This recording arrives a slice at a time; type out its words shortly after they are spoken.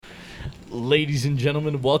Ladies and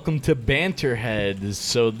gentlemen, welcome to Banterhead.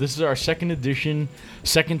 So this is our second edition,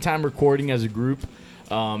 second time recording as a group,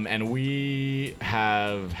 and we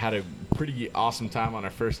have had a pretty awesome time on our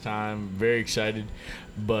first time. Very excited,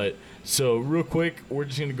 but so real quick, we're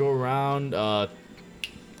just gonna go around a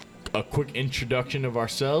quick introduction of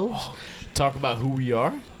ourselves, talk about who we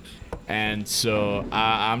are, and so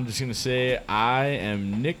I'm just gonna say I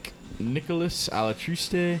am Nicholas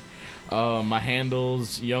Alatruste. My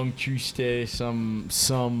handle's Young Tuesday,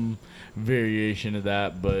 some variation of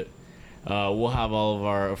that, but we'll have all of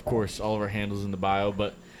our handles in the bio.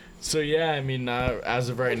 But so yeah, I mean, as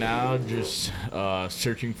of right now, just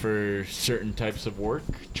searching for certain types of work,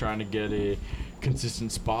 trying to get a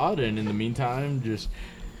consistent spot, and in the meantime, just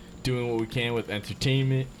doing what we can with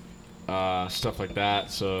entertainment, stuff like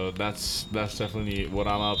that. So that's definitely what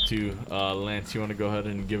I'm up to. Lance, you want to go ahead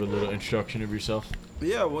and give a little introduction of yourself?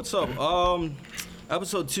 Yeah, what's up?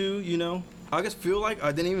 Episode 2, I just feel like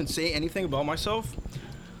I didn't even say anything about myself.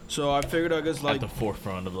 So I figured I guess At the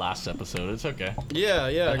forefront of last episode. It's okay. Yeah,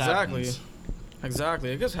 That exactly. happens. Exactly.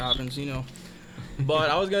 It just happens, But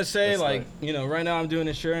I was going to say, That's right now I'm doing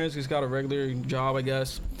insurance. Just got a regular job, I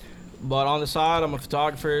guess. But on the side, I'm a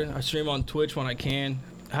photographer. I stream on Twitch when I can.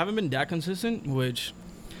 I haven't been that consistent, which,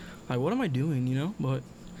 what am I doing, But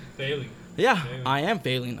Failing. yeah, Failing. I am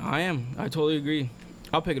failing. I totally agree.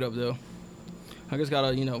 I'll pick it up, though. I just got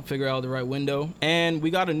to, figure out the right window. And we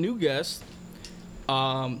got a new guest.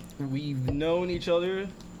 We've known each other,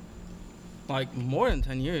 more than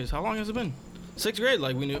 10 years. How long has it been? 6th grade,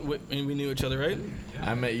 we knew each other, right?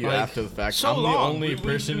 I met you Like, after the fact. so I'm long. the only We-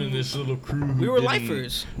 person in this little crew who We were didn't-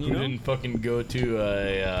 lifers, who didn't fucking go to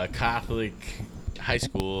a Catholic high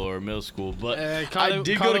school or middle school. But I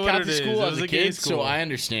did go to Catholic school as a kid, so I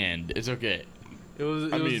understand. It's okay. It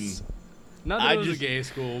was. I mean, not that I it was just- a gay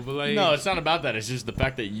school, but No, it's not about that. It's just the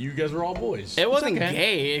fact that you guys were all boys. It wasn't It's okay.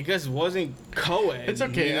 gay. It just wasn't co-ed. It's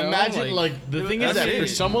okay. you know? Imagine, the thing is that's that for it.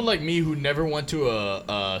 someone like me who never went to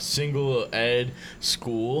a single ed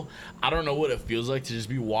school, I don't know what it feels like to just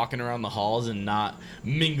be walking around the halls and not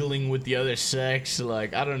mingling with the other sex. I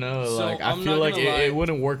don't know. So, I I'm feel not like gonna lie. it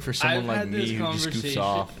wouldn't work for someone I've like had me this who just goofs conversation.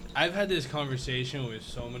 off. I've had this conversation with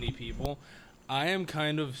so many people. I am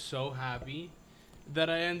kind of so happy that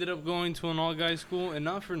I ended up going to an all-guys school, and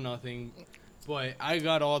not for nothing, but I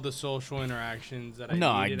got all the social interactions that I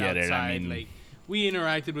No, I needed get it. outside. I mean- we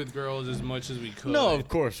interacted with girls as much as we could. No, of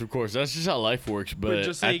course. That's just how life works. But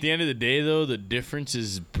just, at the end of the day, though, the difference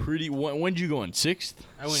is pretty. When did you go in? 6th?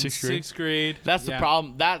 I went 6th grade? 6th grade. That's the Yeah.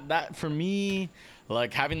 problem. That for me,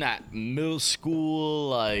 having that middle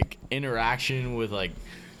school interaction with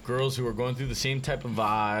girls who are going through the same type of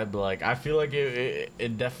vibe. I feel like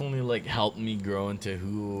it definitely helped me grow into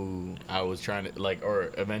who I was trying to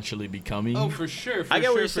or eventually becoming. Oh, for sure. I get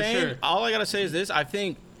what you're for saying. Sure. All I gotta say is this: I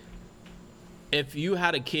think if you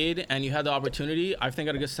had a kid and you had the opportunity, I think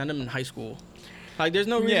I'd just send him in high school. There's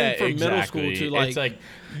no reason for middle school to It's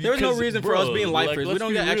There was no because, reason for us bro, being lifers. We let's don't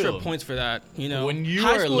be get extra real. points for that. When you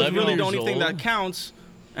high are school is 11 really the years only thing that old- counts.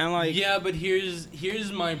 And Yeah, but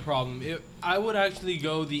here's my problem. I would actually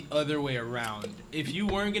go the other way around. If you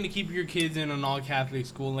weren't going to keep your kids in an all-Catholic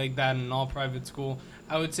school like that, and an all-private school,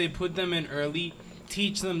 I would say put them in early,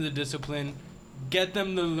 teach them the discipline, get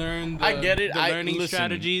them to learn the, I get it. the learning Listen,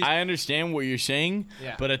 strategies. I understand what you're saying,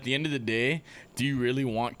 Yeah. but at the end of the day, do you really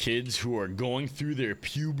want kids who are going through their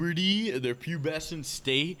puberty, their pubescent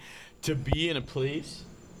state, to be in a place?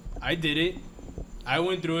 I did it. I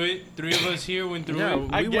went through it. 3 of us here went through Yeah, it.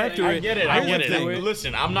 I We get went it. through I it. get it. I I went get through it. it.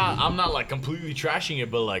 Listen, I'm not completely trashing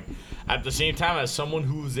it, but at the same time, as someone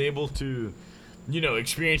who was able to,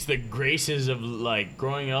 experience the graces of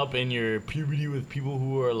growing up in your puberty with people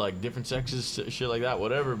who are different sexes, shit like that,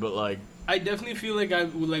 whatever. But I definitely feel like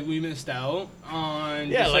we missed out on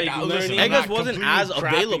Yeah, just, listen, learning. I'm it not just wasn't completely as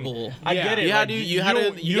crapping. available. I Yeah. get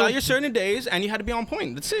it. You got your certain days, and you had to be on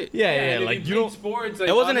point. That's it. Yeah, and if you played don't. sports.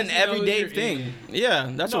 It wasn't an honestly, that was everyday your thing. in.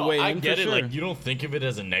 Yeah, that's No, a way I in get for it. sure. You don't think of it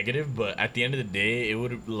as a negative, but at the end of the day, it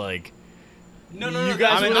would No, you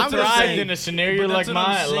guys I mean, would have I'm just thrived saying- in a scenario but like that's what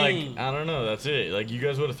I'm mine. saying. I don't know. That's it. You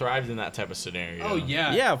guys would have thrived in that type of scenario. Oh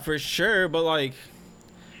yeah. Yeah, for sure. But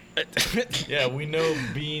Yeah, we know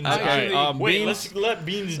Beans. Actually, All right. Wait, Beans- let's let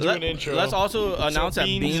Beans do an intro. Let's also announce that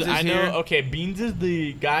Beans is I know. here. Okay, Beans is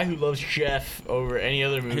the guy who loves Chef over any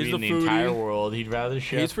other movie He's in the the entire foodie. world. He'd rather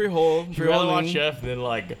Chef. He's freehold. He'd rather watch Chef than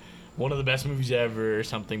one of the best movies ever or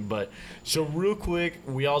something. But so real quick,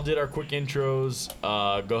 we all did our quick intros.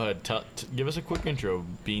 Go ahead, give us a quick intro,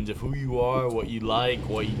 Beans, of who you are, what you like,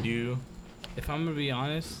 what you do. If I'm gonna be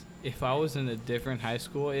honest, if I was in a different high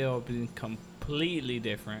school, it would be completely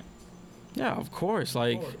different. Yeah, of course.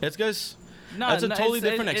 It's just No, that's a no, totally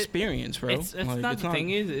it's- different it- experience, bro. It's not the thing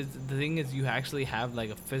is. It's the thing is you actually have like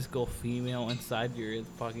a physical female inside your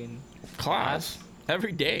fucking class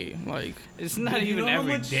every day. Like, It's not You even know how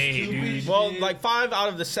every much day, stupid dude. shit- well, like 5 out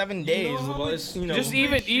of the 7 days how was, much- Just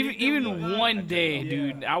shit even them one day, yeah.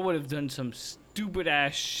 dude. I would have done some stupid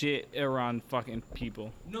ass shit around fucking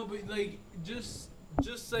people. No, but like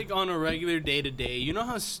just like on a regular day to day, you know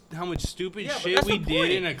how much stupid Yeah, but shit that's we the did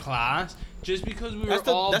point. in a class just because we were That's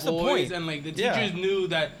the- all that's the boys point. and like the Yeah. teachers knew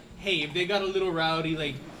that hey, if they got a little rowdy,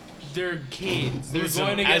 like they're kids, they're Listen,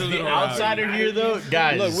 going to get as a the little outsider rowdy. here, though,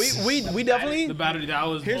 guys. look, we definitely The battery that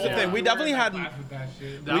was. Here's the ball. thing, we definitely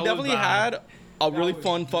had a really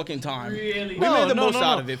fun fucking time. Really We made the most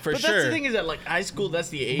out of it for but sure. that's the thing is that like high school, that's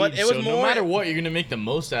the age. But it was so more- no matter what, you're gonna make the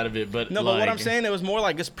most out of it. But No, like, but what I'm saying, it was more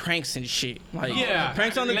like just pranks and shit. Like, Yeah.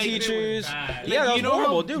 pranks on the Like, they were teachers. bad. Yeah, Like, that was you know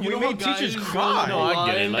horrible, how- dude. you We know how made teachers guys cry. No, I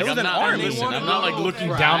get it. Like, It was I'm an not, army. listen, I'm not like looking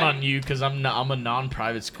Right. down on you because I'm a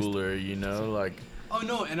non-private schooler. You know, like. Oh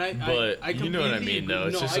no, and I. But I you know what I completely mean, though.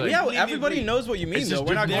 agree. It's No, just I like- Yeah, completely everybody agree. knows what you mean, It's though. just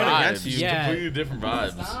We're not different going vibes. against you. Yeah. Completely different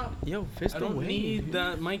vibes. Stop. Yo, fist I don't away. need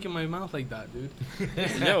that mic in my mouth like that, dude.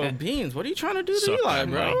 Yo, Beans, what are you trying to do to Suck Eli, that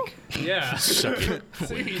bro? mic. Yeah. Suck it.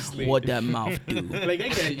 Seriously. What that mouth do? Like I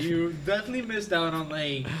get it. You definitely missed out on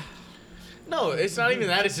like. No, it's not even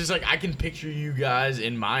that. It's just like I can picture you guys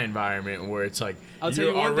in my environment where it's like I'll tell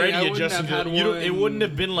you're you one thing, already I wouldn't adjusting have to. had You don't, it one- wouldn't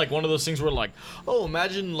have been like one of those things where like, oh,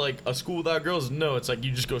 imagine like a school without girls. No, it's like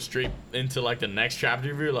you just go straight into like the next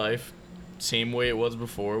chapter of your life, same way it was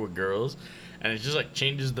before with girls, and it just like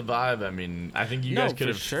changes the vibe. I mean, I think you No, guys for could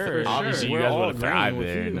have. sure. Obviously, We're you guys all would have agreeing thrived with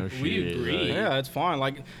there. you. No We shit. agree. like- Yeah, it's fine.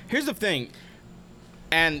 Like, here's the thing,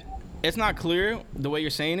 and it's not clear the way you're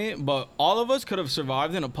saying it, but all of us could have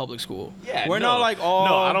survived in a public school. Yeah, we're no. not like all.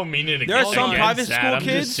 No, I don't mean it. There are against some private that. school I'm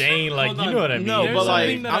kids- just saying, like, Hold you on. know what I mean. No, There's but like,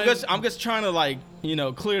 something that I'm just trying to like,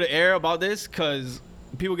 clear the air about this because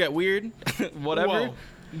people get weird, whatever. Whoa.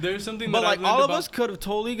 There's something But that like, I've learned all of about- us could have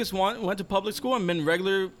totally just went to public school and been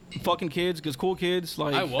regular fucking kids, cause cool kids.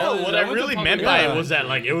 Like, I was. No, what I I went to really public meant by school. it was that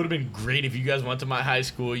like it would have been great if you guys went to my high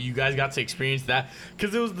school. You guys got to experience that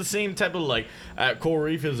because it was the same type of like at Coral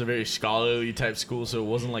Reef. It was a very scholarly type school, so it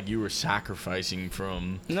wasn't like you were sacrificing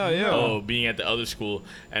from No, yeah. being at the other school.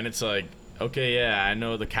 And it's like, okay, yeah, I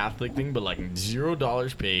know the Catholic thing, but like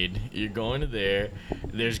 $0 paid. You're going to there.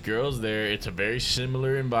 There's girls there. It's a very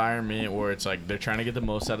similar environment where it's like they're trying to get the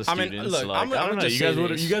most out of I mean, students. look, like, I'm I don't gonna know. just You say guys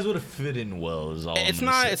would this. you guys would have fit in well. Is all I'm It's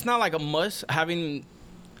gonna not. say. It's not like a must having,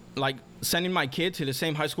 like, sending my kid to the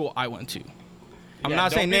same high school I went to. I'm Yeah,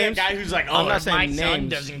 not don't saying be names. that guy who's like, oh, I'm not my saying son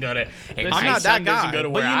names. doesn't go to. I'm my not son that doesn't guy. go to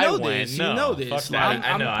But where you I know went. this. You No, know this. fuck Like,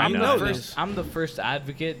 that. I know. I I'm know. know that. this. I'm the first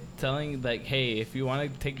advocate telling like, hey, if you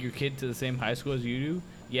want to take your kid to the same high school as you do,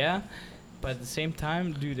 yeah. But at the same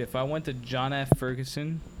time, dude, if I went to John F.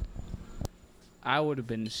 Ferguson, I would have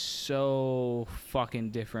been so fucking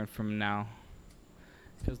different from now.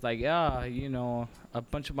 Cause like, yeah, a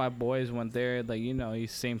bunch of my boys went there, like,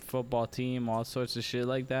 same football team, all sorts of shit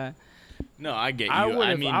like that. No, I get you.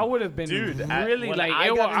 I would have been dude, really when like I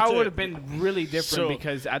I got into- would have been really different So-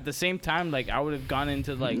 because at the same time like I would have gone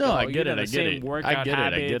into like No, I you get know, it. the I get same it. workout I get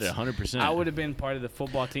habits. it. 100%. I would have been part of the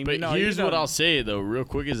football team. But here's what I'll say though, real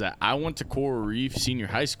quick, is that I went to Coral Reef Senior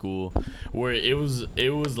High School, where it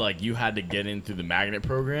was like you had to get in through the magnet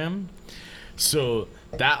program. So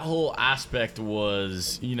that whole aspect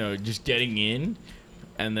was, just getting in,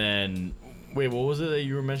 and then wait, what was it that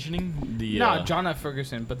you were mentioning? The No, John F.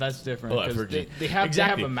 Ferguson, but that's different Oh, at because Ferguson. they have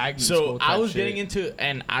Exactly. a magnet So school I type was shit. getting into,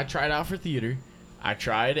 and I tried out for theater. I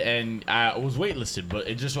tried, and I was waitlisted, but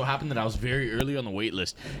it just so happened that I was very early on the wait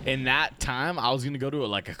list. In that time, I was gonna go to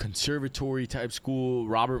a conservatory type school,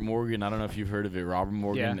 Robert Morgan. I don't know if you've heard of it, Robert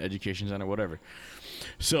Morgan Yeah. Education Center, whatever.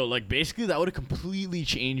 So basically that would have completely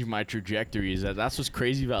changed my trajectory. That's what's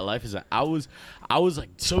crazy about life is that I was like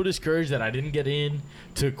so discouraged that I didn't get in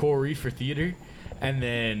to Coral Reef for theater. And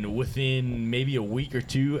then within maybe a week or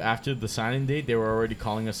two after the signing date, they were already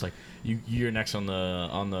calling us like, you're next on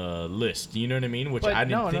the list. You know what I mean? Which But I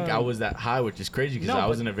didn't think no. I was that high, which is crazy because No, I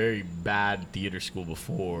was but- in a very bad theater school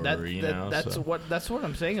before. That's so. what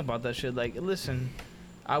I'm saying about that shit. Like, listen,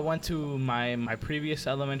 I went to my previous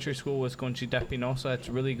elementary school was Conchita Pinoza. It's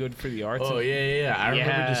really good for the arts. Oh yeah. I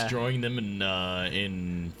remember Yeah. destroying them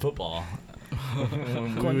in football. When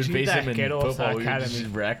we would Conchita face them in Querosa football, we would Academy.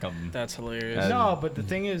 just wreck them. That's hilarious. No, but the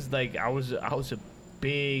thing is, like, I was a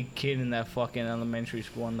big kid in that fucking elementary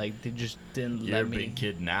school, and like they just didn't You're a let me. big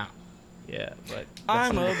kid now. Yeah, but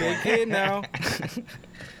I'm a big kid now.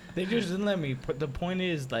 they just didn't let me. But the point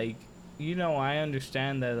is, like, I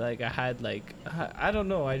understand that, like, I had, like, I don't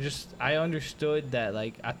know. I understood that,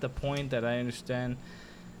 like, at the point that I understand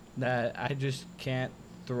that I just can't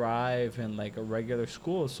thrive in like a regular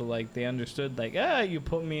school. So like they understood like, you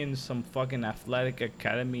put me in some fucking athletic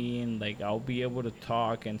academy and like I'll be able to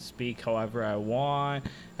talk and speak however I want,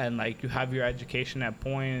 and like you have your education at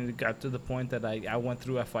point, and it got to the point that I went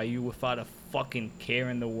through FIU without a fucking care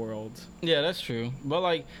in the world. Yeah, that's true. But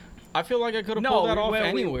like, I feel like I could have pulled that off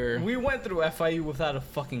anywhere. We went through FIU without a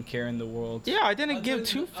fucking care in the world. Yeah, I didn't give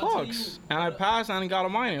two fucks, and I passed and I got a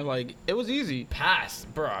minor. Like, it was easy. Pass,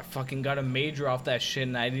 bro. I fucking got a major off that shit,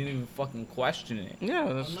 and I didn't even fucking question it.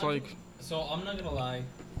 Yeah, that's like. So I'm not gonna lie.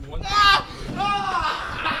 One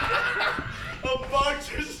A bug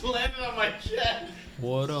just landed on my chest.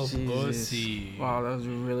 What a Jesus. pussy. Wow, that was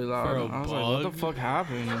really loud. For a I was like, what the bug? fuck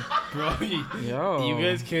happened? Bro, Yo. you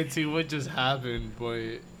guys can't see what just happened, but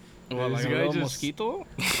What, this like a guy little just- mosquito?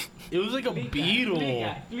 it was like a beetle.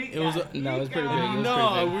 It was a, No, it was pretty big. It was no,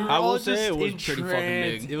 pretty big. we were I all will say just it was in pretty fucking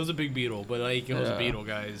trance. big. It was a big beetle, but like it was a Yeah. beetle,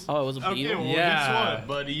 guys. Oh, it was a Okay, beetle? well, Yeah. guess what,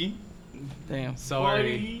 buddy? Damn.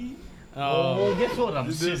 Sorry. Well, guess what? I'm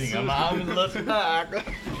This sitting. is- I'm let's back.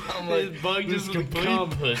 I'm like, This bug this just complete come,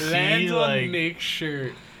 pussy, lands like- on Nick's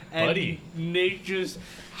shirt, and Buddy. Nick just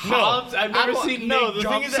No, hops. I've I never don't- seen no, Nick the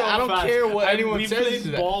jump thing is that so I don't fast. care what anyone we says played to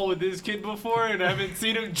that. ball with this kid before, and I haven't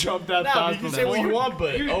seen him jump that Nah, fast you can before. say what you want,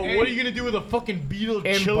 but what are you gonna do with a fucking beetle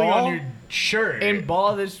In chilling ball? on your shirt? In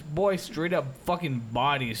ball, this boy straight up fucking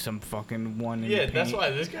bodies some fucking one. in yeah, the that's paint. why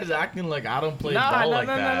this guy's acting like I don't play Nah, ball no, like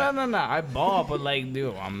no, that. no. I ball, but like,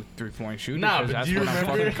 dude, I'm 3-point shooter. Nah, 'cause but that's do you what I'm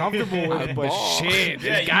remember- fucking comfortable with. I But ball. shit, this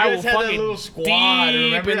Yeah, you guy will guys had that fucking little squad. deep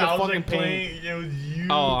Remember, in the I was fucking like paint. playing. It was you,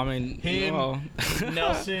 Oh, I mean, him, well.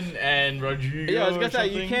 Nelson, and Rodrigo. Yeah, I was or gonna say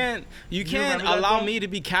you something. can't remember that, allow though? me to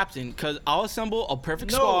be captain because I'll assemble a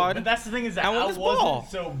perfect No, squad. but that's the thing is that and win I this wasn't. ball.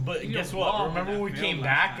 So, but You guess don't what? ball Remember in when we that came field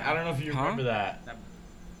back? last I don't know if you Huh? remember that.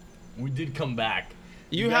 We did come back.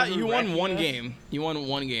 You guys had were you won wrecking one us? game. You won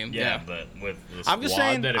one game. Yeah, Yeah. but with the I'm just squad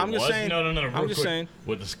saying- that it I'm just was, saying- no, I'm real just quick. saying.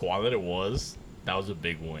 With the squad that it was, that was a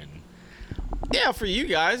big win. Yeah, for you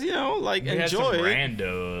guys, you know, like We had some enjoy it.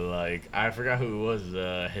 rando, like I forgot who it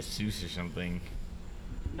was, Jesus or something.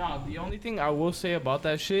 No, the only thing I will say about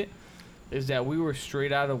that shit is that we were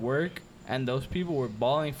straight out of work, and those people were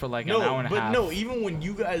balling for like an hour and a half. No, even when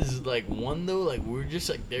you guys like won though, like we were just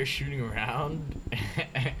like there shooting around,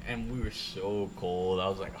 and we were so cold. I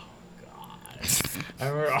was like, oh god. I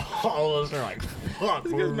remember all of us are like, fuck.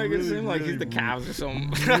 This we're guy's making it really, seem like really, he's the Cavs or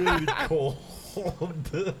something. really cold.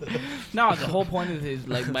 No, the whole point of his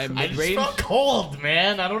like my I mid just range. felt cold,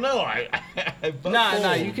 man. I don't know. I felt Nah,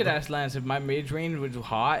 cold. you could ask Lance if my mid range was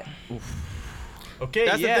hot. Okay,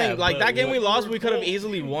 That's yeah, the thing. Like but that game we when you lost, were we could have cold-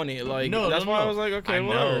 easily won it. Like No, that's no, why no. I was like, okay, I know,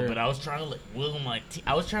 whatever. but I was trying to like will my team.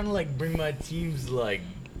 I was trying to like bring my team's like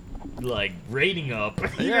rating up.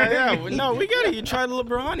 You know what I yeah, mean? no, we get it. You tried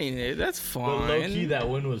LeBron in it. That's But fine. low key, that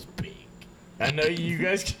win was big. I know you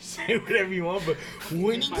guys can say whatever you want, but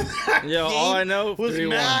winning that Yo, all I game know, was 3-1.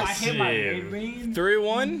 massive.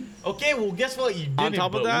 3-1. Okay, well, guess what? You did On it,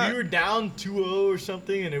 top of but that- we were down 2-0 or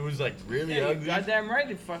something, and it was like really ugly. Goddamn right,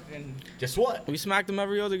 you fucking. Guess what? We smacked them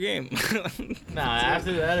every other game. Nah,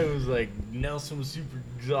 after that, it was like Nelson was super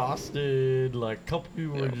exhausted. Like a couple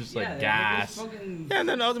people were just like gassed. Yeah, and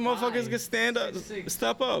then other motherfuckers can stand up,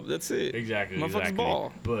 step up. That's it. Exactly, Motherfuckers exactly.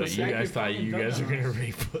 ball. But That's you it. guys thought you guys were gonna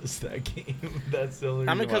rape us that game. That's the only.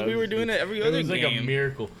 I mean, reason because why we I were was doing just- it every It other was like a game.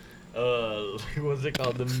 miracle. What's it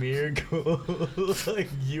called? The miracle, like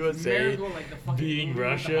USA like the fucking beating movie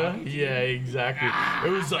with the Russia. hockey team. Yeah, exactly.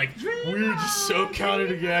 It was like we were just so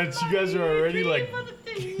counted against. You guys are already like,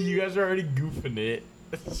 you guys are already goofing it.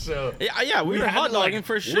 So Yeah, we were had hot to, like, dogging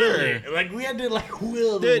for will sure. it. Like we had to like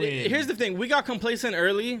will the Dude, win. here's the thing. We got complacent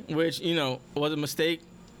early, which, you know, was a mistake.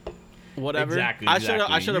 Whatever. Exactly. I should have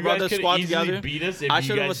You brought guys the coulda squad easily together. Beat us if I you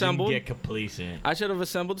should have guys assembled. Didn't get complacent. I should have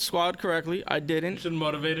assembled the squad correctly. I didn't. Should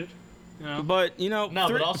motivated. You know? But, you know, No,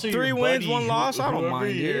 but also three your wins, buddy, one loss, I don't whoever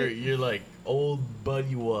mind your, it. your like old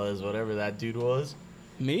buddy was, whatever that dude was.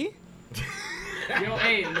 Me? Yo,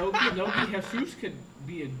 hey, Loki, Jesus could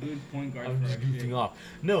be a good point guard. I'm for just our shit. goofing off.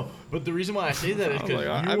 No, but the reason why I say that is I'm because like,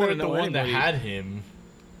 I you didn't weren't the know one that anybody. had him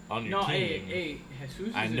on your No, team. hey,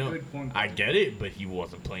 Jesus I is know. a good point I guard. get it, but he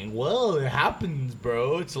wasn't playing well. It happens,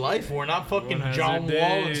 bro. It's life. We're not fucking Everyone has John their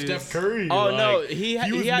Wall and days. Steph Curry. Oh, like, no. He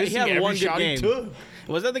was had missing every one good shot he game. took.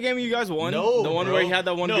 Was that the game you guys won? No, The one bro. where he had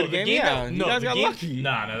that one No, good the game? that- Yeah. You no, guys the got game- lucky.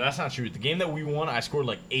 Nah, no, that's not true. The game that we won, I scored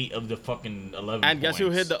like 8 of the fucking 11 And guess who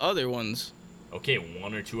points. hit the other ones? Okay,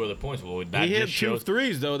 1 or 2 other points. Well, that He hit just two shows.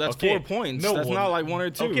 threes, though. That's Okay, 4 points. no, That's well, not like 1 or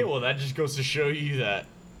 2. Okay, well that just goes to show you that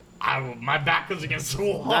my back was against the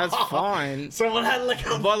wall. That's fine. Someone had like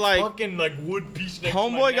a But, like, fucking like wood piece next to my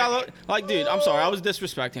Homeboy neck. got like, dude. I'm sorry. I was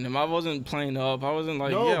disrespecting him. I wasn't playing up. I wasn't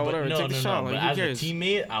like, yeah, but whatever. Take the shot. But Like, as who a cares?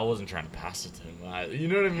 teammate, I wasn't trying to pass it to him. You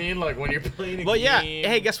know what I mean? Like when you're playing a But yeah, game.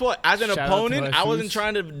 hey, guess what? As an Shout out to opponent, I wasn't Jesus.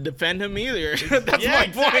 trying to defend him either. That's yeah, my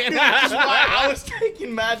exactly. point. That's why I was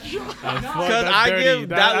taking mad shots. Because I give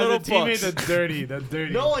that little as a teammate, fucks. that's dirty. That's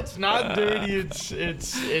dirty. No, it's not dirty.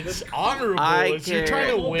 It's honorable. I You're trying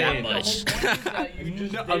to care win. that much. You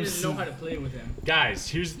just No, they I'm didn't know how to play with him. Guys,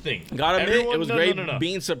 here's the thing. Gotta admit, Everyone- it was no, great no, no, no.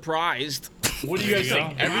 being surprised. What do you guys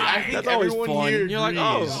think? I think That's always everyone fun. here You're like,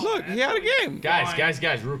 oh, agrees. look, he had a game.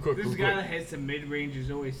 Guys, real quick, This real guy quick. that hits the mid range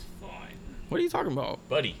is always fun. What are you talking about?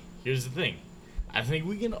 Buddy, here's the thing. I think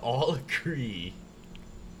we can all agree.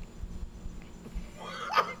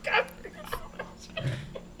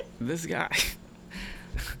 This guy.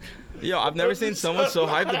 Yo, I've never seen someone so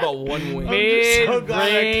hyped about one win. Mid- so glad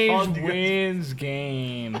I Mid called range you guys. wins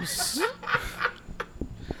games.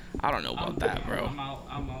 I don't know about that, bro. I'm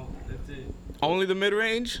out. That's it. Only the mid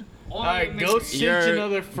range? Alright, go cinch You're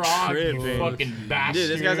another frog, you tripping. fucking bastard. Dude,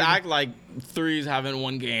 this guy's act like threes haven't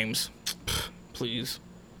won games. Please.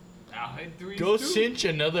 I'll hit threes Go too. cinch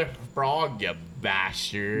another frog, you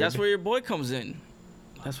bastard. That's where your boy comes in.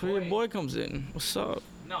 That's where your boy comes in. What's up?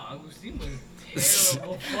 No, Agustin was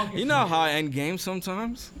terrible. Fucking You know how I end games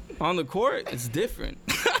sometimes? On the court, it's different.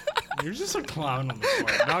 You're just a clown on the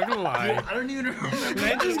court. Not gonna lie. I don't even remember.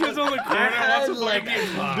 Man just gets on the court I and had wants to like,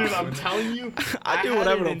 fucking game. dude, I'm telling you, I do had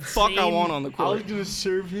whatever an the fuck I want on the I was court. gonna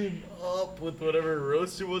serve him up with whatever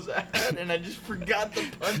roast it was at, and I just forgot the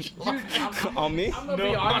punchline. On me? I'm gonna No,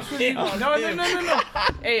 be honest with you. on No. him.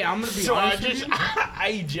 Hey, I'm gonna be So I honest with just, you. I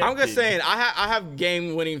ejected. I'm just saying, I have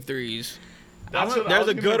game-winning threes. That's what I there's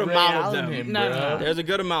was a good gonna Ray amount of Allen them. him, No, bro. no. There's a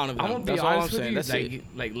good amount of them. I'm gonna be That's all I'm honest with saying. you. That's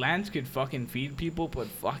it. Like Lance could fucking feed people, but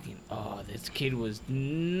fucking this kid was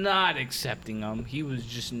not accepting them. He was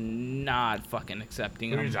just not fucking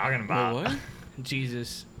accepting What are you them. talking Wait, about? what?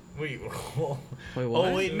 Jesus, Wait, Wait, oh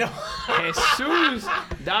what? wait, no. Jesus,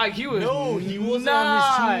 dog, he was No, he wasn't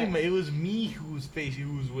not. on his team. It was me who was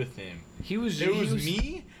with him. He was. It he was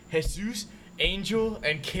me, Jesus, Angel,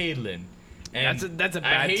 and Caitlin. And That's a I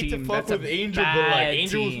bad hate team. to fuck That's a with Angel, but like bad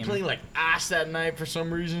Angel team. was playing like ass that night for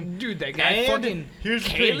some reason. Dude, that guy And fucking. here's the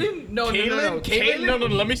Kaylin? thing. No. Kaylin, no,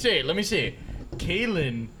 let me say it.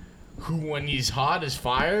 Kaylin, who when he's hot as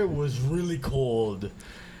fire, was really cold.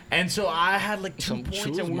 And so I had like 2 Some points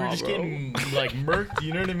and we were chuzma, just bro. getting like murked,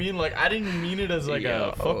 you know what I mean? Like I didn't mean it as like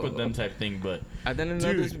a fuck with them type thing, but I didn't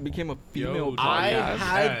know Dude. this became a female Yo, I podcast.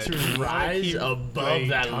 had Yeah, to you wanna rise keep, above like,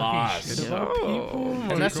 that talking loss. shit about Yo. people?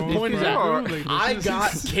 And that's the Like, point is bro, that like, I this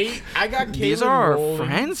got is- Kate. I got Caitlin These are our rolling.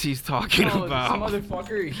 friends he's talking No, this about.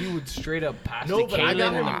 motherfucker, he would straight up pass No, to but I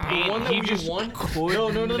got Kaylin, him. and The one that he we just won. could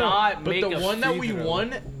No. not But make the a one that free we throw.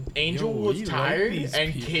 won, Angel Yo, was we like tired, these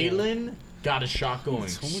and people. Caitlin got a shot going.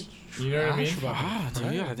 So much You know what I mean? trash about Ah,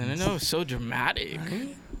 them, dude, right? I didn't know. It's so dramatic.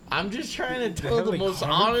 I'm just trying to They tell have, the like, most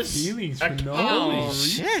harmful honest feelings for no account.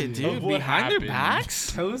 reason. Shit, Of dude. what Behind their happened.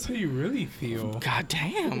 backs? Tell us how you really feel. God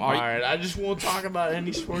damn. All Are you, right, I just won't talk about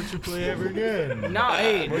any sports we play ever again. No,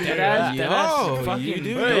 hey, Where you that at? ass Yo, fucking. you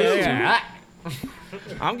do Hey, those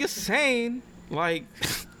I'm just saying, like,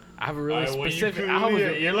 I have a really Alright, what you specific. cool? I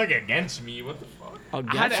was You're like against me. What the fuck?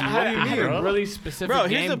 against you. how do What you do you mean? mean? A really specific Bro,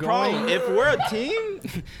 game here's the going. problem. If we're a team,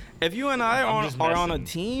 if you and I I'm just are on a messing.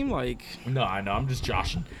 team, like, No, I know. I'm just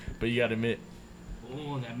joshing. But you gotta admit,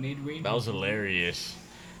 Oh, that mid range. that was hilarious.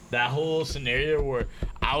 That whole scenario where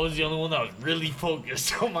I was the only one that was really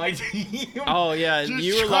focused on my team. oh yeah, Just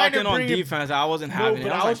you were trying to locking on bring it- defense. I wasn't No, having but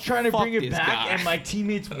it. I was like, trying to fuck bring it this back, guy. and my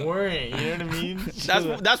teammates weren't. You know what I mean?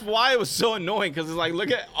 So- That's why it was so annoying because it's like,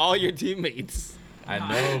 look at all your teammates. I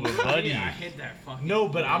know, but buddy. Yeah, I hit that fucking. No,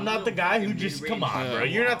 but I'm not the guy who Fucking just mid-range. come on, bro.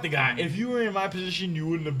 You're not the guy. If you were in my position, you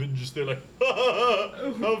wouldn't have been just there like,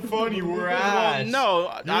 how funny we're at. No,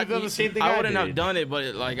 You would've done the same thing I wouldn't have did. done it,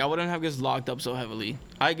 but like I wouldn't have just locked up so heavily.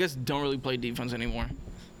 I just don't really play defense anymore.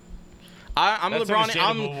 I'm That's LeBron.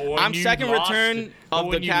 understandable, but when I'm you second lost- return but of the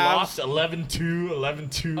when you Cavs. lost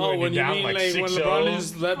 11-2, Oh, and when you you're down mean like like when 6-0. LeBron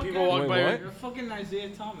just let people walk Wait, by. what? You're fucking Isaiah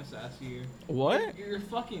Thomas last year. What? Your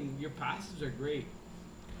passes are great.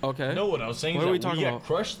 Okay. No, what I was saying What is are that we we talking got about?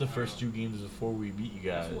 crushed the first 2 games before we beat you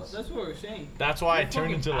guys. That's what we're saying. That's why I Your turned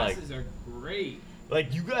fucking into like passes are great.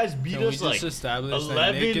 you guys beat Can we us just like establish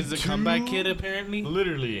that Nick is the 11-2? comeback kid apparently?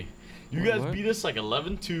 literally. You Wait, guys what? beat us like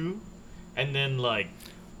 11-2, and then like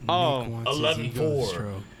Oh. Nick wants his 11-4. ego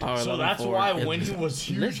stroked. Oh, so that's 11-4. why winning was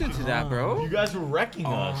huge. Listen to that, bro. You guys were wrecking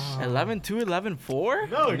us. 11-2, 11-4.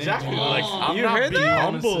 No, exactly. Like I'm You not heard being that?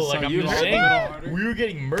 humble. Like I'm You just heard saying, that? we were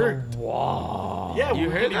getting murked. Yeah, You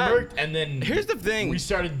we heard getting that? murked, and then Here's the thing. we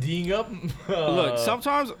started D'ing up. Look,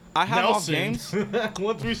 sometimes I have off Nelson. games.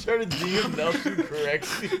 Once we started D'ing up Nelson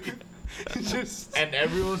correctly, Just and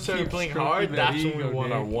everyone started keep playing stroking hard, that that's when we ego, won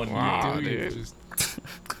dude. our one Wow, game. dude. Just-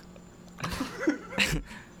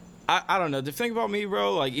 I don't know. The thing about me,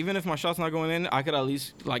 bro, like even if my shot's not going in, I could at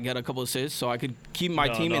least like get a couple assists so I could keep my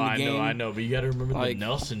team in the game. I know, but you gotta remember Like, the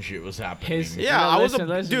Nelson shit was happening. his- Yeah, No, I was listen,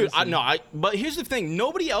 listen, dude. listen. But here's the thing: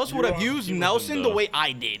 nobody else You would were have on used team with Nelson him, the though. way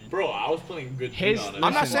I did. Bro, I was playing good. His- on it.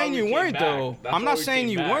 I'm not Listen. saying you That's why we weren't came back. though. That's I'm why not we saying came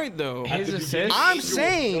you back. weren't though. At His the assist- beginning, I'm Angel-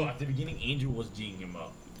 saying- no, at the beginning, Angel was D'ing him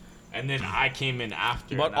up, and then I came in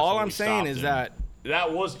after. But and that's all when I'm we saying stopped is him. that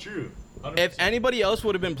that was true. 100%. if anybody else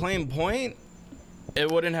would have been playing point, it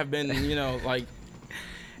wouldn't have been, like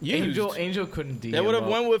used. Angel couldn't D. They would have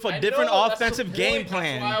went with I a different know, that's the offensive point. game That's why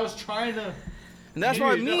I plan. was trying to. And that's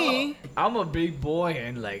why Dude, me, I'm a big boy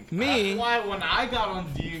and like That's why when I got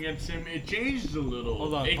on D against him, it changed a little.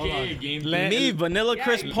 Hold on, hold AKA on. game. Let- me, Vanilla Yeah,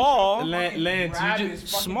 Chris he- Paul. Lance, you just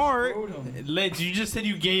smart. Lance, you just said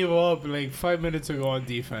you gave up like 5 minutes ago on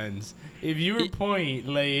defense. If you were point,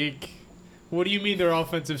 like, what do you mean their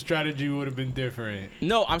offensive strategy would have been different?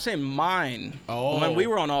 No, I'm saying mine. Oh. When we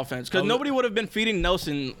were on offense, because Oh. nobody would have been feeding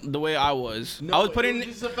Nelson the way I was. I was it putting, was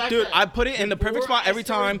just the fact dude. that I put it in the perfect before spot I every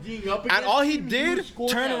time, started D'ing up and against all he him, did, you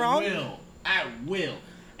scored turn at around. will. At will.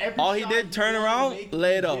 Every All he shot did, turn wanted to around, make,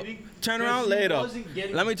 lay he it up. didn't, Turn 'cause around, he lay it up. wasn't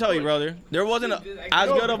getting Let me tell you, put. brother, there wasn't Dude, as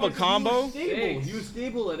No, good of a because combo He was stable. He was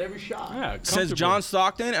stable at every shot. Yeah, since comfortable. John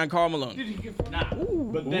Stockton and Karl Malone.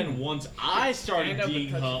 But then once I started Stand up and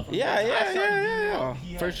D'ing touch up, Yeah, I yeah, started yeah, D'ing yeah, up,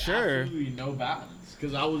 he for had sure. Absolutely no balance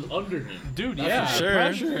because I was under him. Dude, That's yeah, for sure.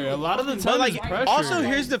 pressure. A lot of the time, But like, it's pressure. also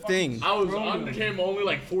here's the thing: I was under him only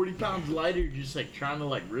like 40 pounds lighter, just like trying to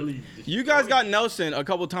like really. you guys destroy got Nelson a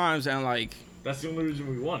couple times, and like, That's the only reason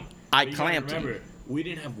we won. I But you gotta clamped him. remember, we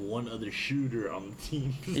didn't have one other shooter on the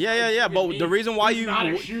team. yeah. But the reason why He's you, not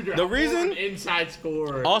a shooter. the I'm more of reason, an inside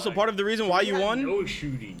scorer. also like, part of the reason why you we had won No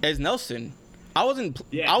shooting. is Nelson. I wasn't.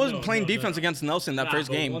 Yeah, I was no, playing no, defense no. against Nelson that Nah, first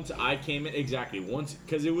but game. Once I came in, exactly. Once,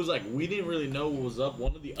 because it was like we didn't really know what was up.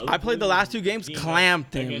 One of the other. I played the players last two games, team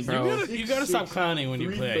clamped him, against bro. the You gotta stop clowning when you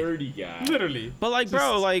play. 330 guy. Literally. But like,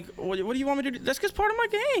 bro, like, what do you want me to do? That's just part of my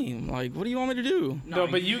game. Like, what do you want me to do? No,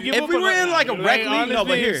 but you give If up we a were lot- in, like, a rec league- no, honestly,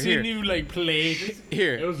 but here, I've seen here. you like play. It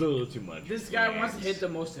Here, was a little too much. this guy wants to hit the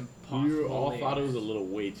most impossible. We were all layup. thought it was a little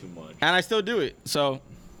way too much. and I still do it. So,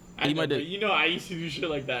 I Eat know, my but dick. you know, I used to do shit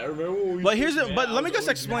like that. Remember when we? but here's first it. met, But I let me was just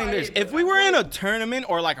always explain mad. this. If we were in a tournament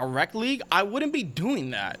or like a rec league, I wouldn't be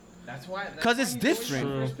doing that. That's why. that's 'Cause why it's he's always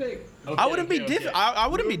different. the first pick. Okay, I wouldn't be different. I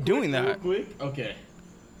wouldn't be doing Real that. quick. Okay.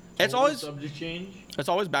 It's Total always subject change. it's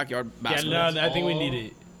always backyard Yeah, basketball. no, I think we all- need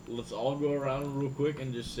it. Let's all go around real quick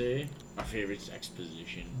and just say our favorite sex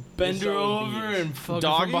position. Bend her We'll start with over Beans. and fuck her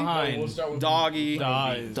Doggy? from No, we'll behind. start with Doggy.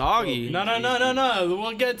 Beans. Doggy. No, no.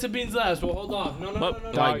 We'll get to Beans last. We'll hold off. No. But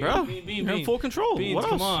no. like, bro, Bean, you're in full control. Beans, What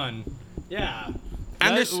come else? on. Yeah.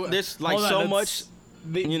 And That- there's like hold on, so that's-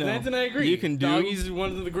 much. you know, Lance and I agree. you can do- Doggy's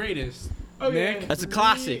one of the greatest. Nick? That's a For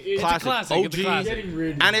classic. me, it's a Classic. classic, it's a OG. classic. Getting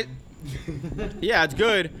rid of And it, yeah, it's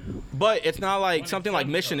good, but it's not like something like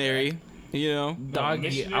missionary, you know?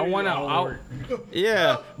 Doggy, I want to out.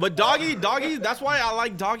 Yeah, but doggy, that's why I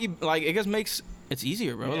like doggy. Like it just makes it's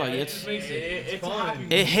easier, bro. Like it's it's fun.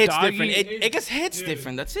 it hits Doggy- different. It just hits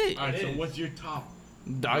different. That's it. All right, so what's your top?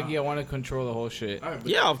 Doggy, I want to control the whole shit. All right,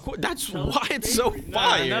 but Yeah, of course. That's why it's so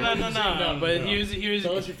fire. No. But here's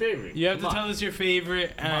tell us your favorite. you have to Come tell on. us your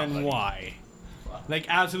favorite and buddy. why. Like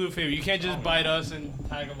absolute favorite. You can't just bite us and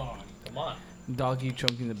tag along. Come on. Doggy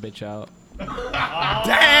choking the bitch out. Damn!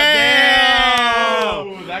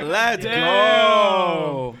 that Let's Damn.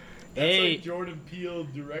 go. That's Hey. like Jordan Peele,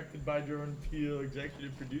 directed by Jordan Peele,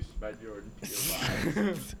 executive produced by Jordan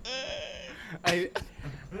Peele.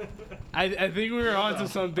 I think we were onto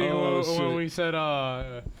something Oh, when shit. we said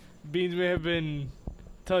Beans may have been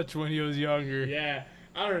touched when he was younger. Yeah,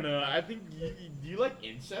 I don't know. I think do you like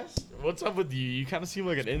incest? What's up with you? You kind of seem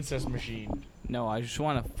like an incest machine. No, I just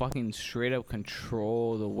want to fucking straight up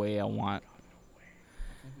control the way I want.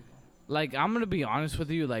 Like, I'm gonna be honest with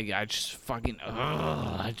you. Like, I just fucking,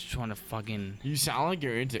 I just want to fucking. You sound like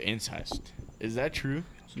you're into incest. Is that true?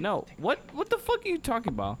 No, what the fuck are you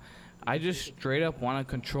talking about? I just straight up want to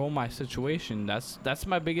control my situation. That's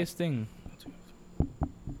my biggest thing.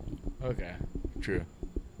 Okay, true.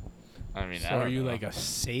 I mean, So I don't are you know. like a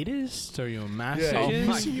sadist? Are you a Yeah, masochist?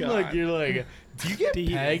 you seem like you're like. Do you get Do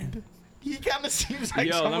you- pegged? He kind of seems like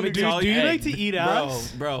Yo, let someone me who tell gets you. Do you pegged. like to eat Bro,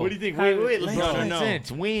 ass? bro. What do you think? How- Wait, let's Bro, make no.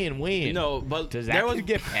 sense. Win. No, but Does there that was. kid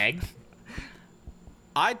get pegged?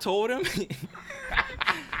 I told him.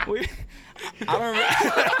 I don't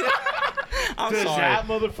remember. I'm Does sorry. that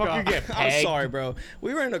motherfucker get I'm pegged? sorry, bro.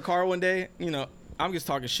 We were in the car one day. You know, I'm just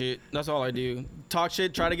talking shit. That's all I do. Talk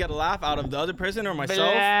shit, try to get a laugh out of the other person or myself.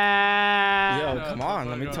 Yo, No, come on,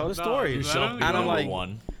 let me tell the no, story. Yourself And I'm number like,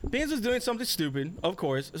 one. Beans was doing something stupid, of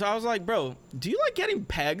course. So I was like, bro, do you like getting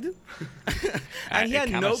pegged? And he It had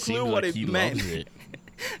kinda no seemed clue like what it he meant. loves it.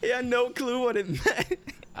 He had no clue what it meant.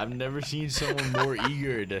 I've never seen someone more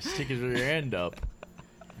eager to stick his rear end up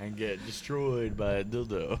and get destroyed by a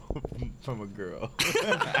dildo from a girl.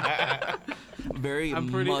 Very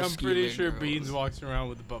I'm pretty muscular sure girls. Beans walks around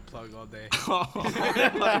with a butt plug all day. Oh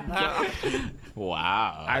my God.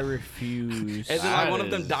 Wow. I refuse. Is it like one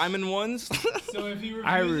of them is- diamond ones? So if he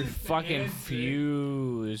I refuses to fucking answer-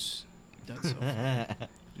 refuse. That's so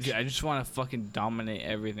Dude, I just want to fucking dominate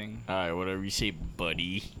everything. Alright, whatever you say,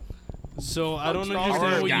 buddy. So I don't Fuck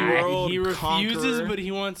understand our what guy. he refuses, Conqueror. but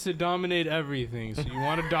he wants to dominate everything. So you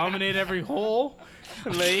want to dominate every hole?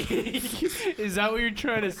 Like, is that what you're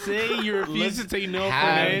trying to say? You refuse to take no for an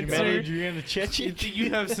Have answer. Adriana You Chechi. think you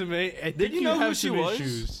have some? I think Did you know who have she some was?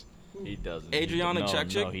 issues. He doesn't. Adriana no,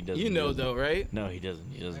 Chechik? No, he doesn't. You he know doesn't. though, right? No, he doesn't.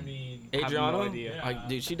 He doesn't. I mean, Adriana, no idea. like,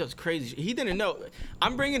 dude, she does crazy. He didn't know.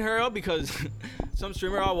 I'm bringing her up because some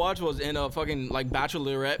streamer I watched was in a fucking like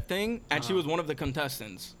bachelorette thing, and she was one of the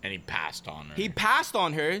contestants. And he passed on her. He passed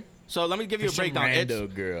on her. So let me give you a Some breakdown.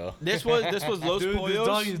 rando girl. This was Los dude, this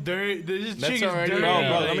dog is Pollos. dirty. This That's chick is already- dirty. Bro,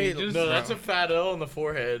 Like, let me- just- No, that's a fat L on the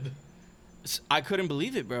forehead. I couldn't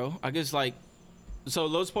believe it, bro. I guess like, so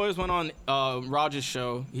Los Pollos went on Raj's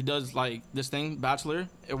show. He does like this thing, Bachelor,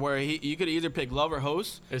 where you could either pick love or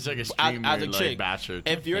host. It's like a As streamer, a like chick, bachelor. if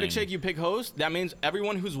type you're the thing. chick, you pick host. That means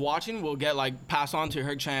everyone who's watching will get like passed on to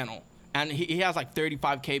her channel, and he has like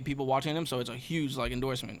 35K people watching him, so it's a huge like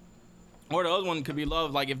endorsement. Or the other one could be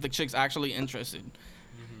love, like if the chick's actually interested.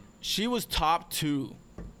 She was top two,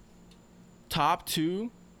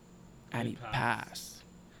 and he passed.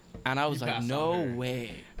 And I was like, passed no on her.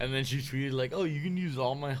 way. And then she tweeted like, "Oh, you can use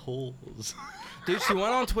all my holes." Dude, she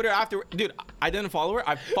went on Twitter after. Dude, I didn't follow her.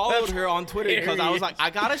 I followed That's her on Twitter because I was hilarious. like, I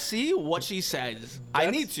gotta see what she says. I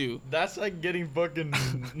need to. That's like getting fucking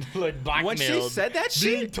like blackmailed. When she said that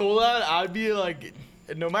being shit, told that, I'd be like,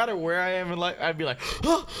 no matter where I am in life, I'd be like,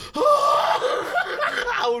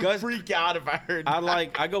 I would Guys, freak out if I heard.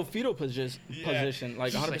 I go fetal position, Yeah.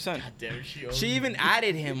 like She's 100%. God damn it, she owns She me. even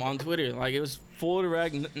added him on Twitter. Like it was full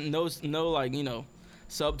direct, no like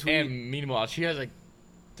subtweet. And meanwhile, she has like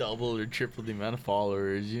double or triple the amount of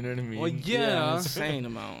followers. You know what I mean? Well, yeah. insane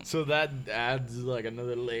amount. So that adds like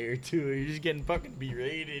another layer to it. You're just getting fucking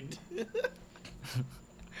berated.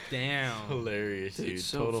 Damn. Hilarious, Dude, dude.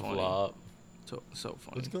 so Total funny. flop. So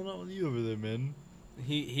funny. What's going on with you over there, man?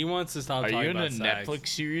 He wants to stop Are talking you in a about sex. Netflix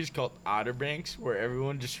series called Outer Banks where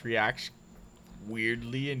everyone just reacts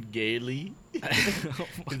weirdly and gaily?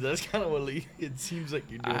 'Cause that's kind of what it seems like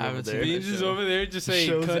you're doing I over haven't seen there. it. Beans is over there just saying,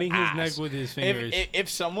 Shows cutting his ass. neck with his fingers. If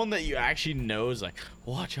someone that you actually know is like,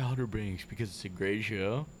 watch Outer Banks because it's a great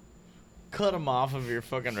show, cut them off of your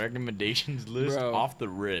fucking recommendations list Bro. off the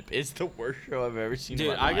rip. It's the worst show I've ever seen. in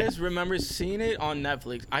Dude, my I life. just remember seeing it on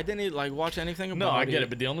Netflix. I didn't like watch anything about No, I it. get it,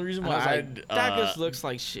 but the only reason And I why was I'd, like, that just looks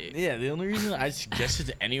like shit. yeah, the only reason I suggest it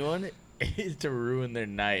to anyone is to ruin their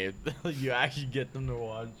night. You actually get them to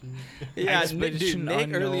watch it. Yeah, Expedition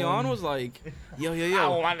Nick early Unknown. on was like, yo, I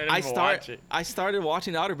wanted him to watch it. I started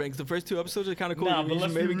watching Outer Banks. The first 2 episodes are kind of cool. Nah, you but should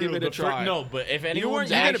let's maybe be give real, it a the try. no, but if you anyone's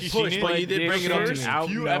didn't actually push, seen but it, you did bring it up to first me.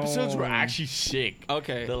 few episodes were Unknown. actually sick.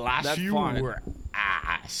 Okay, The last that's few fine. were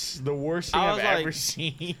ass. The worst thing I I've was ever like-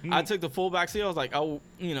 seen. I took the full backseat. I was like, I'll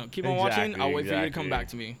keep on watching. I'll wait for you to come Exactly. back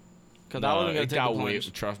to me, because No, I wasn't gonna it take got the way,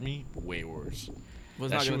 plunge. trust me, way worse. Was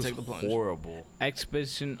That not shit gonna was take the plunge. horrible.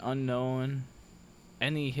 Expedition Unknown.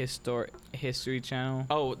 Any history channel.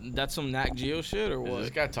 Oh, that's some Nat Geo shit or Is this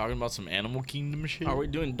what? guy talking about some Animal Kingdom shit? Are we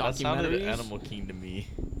doing That sounded documentaries? Animal Kingdom to me.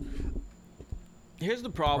 Here's the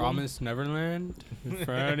problem. Promised Neverland.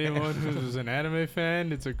 For anyone who's an anime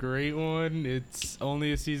fan, it's a great one. It's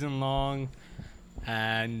only a season long,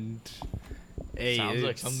 and hey, Sounds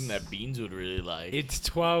like it's- something that Beans would really like. It's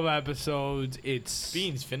 12 episodes. It's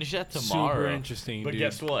Beans, finish that tomorrow. super interesting, But dude.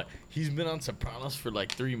 guess what? He's been on Sopranos for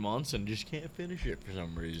like 3 months and just can't finish it for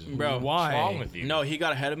some reason. Bro, why? What's wrong with you? No, he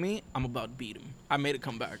got ahead of me. I'm about to beat him. I made it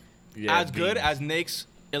come back. Yeah, as good Beans. as Nake's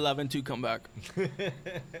 11-2 comeback.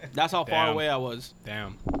 That's how far Damn. away I was.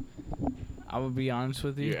 Damn. I will be honest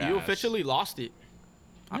with you. Yeah. You Ass. officially lost it.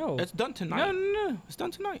 No. It's done tonight. No, no, no. It's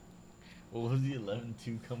done tonight. What was the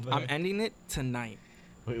 11-2 comeback? I'm ending it tonight.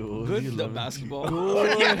 Wait, what was Good, the the 11-2? basketball. No,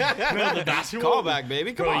 the basketball. Callback,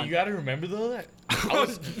 baby. Come Bro, on. you gotta remember though that I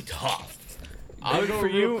was tough. I'll go for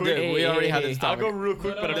real you. quick. Dude, we already had this I'll topic. go real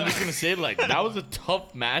quick, but I'm just gonna say like that was a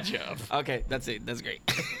tough matchup. Okay, that's it. That's great.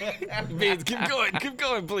 Beans, keep going. Keep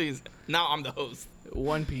going, please. Now I'm the host.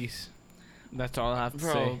 One Piece. That's all I have to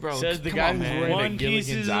say. Bro, Says the come guy on, who's man. wearing a One Piece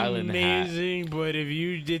Gilligan's is Island hat. amazing, but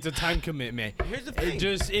it's a time commitment. Here's the thing.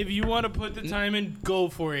 If you want to put the time in, go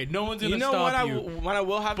for it. No one's gonna You know stop when you. when I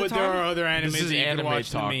will have the But time? there are other animes This is that you can anime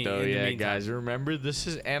watch talk, in though. the Yeah, meantime. guys, remember this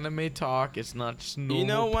is anime talk. It's not just normal. You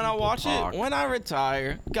know when I people watch talk. it? When I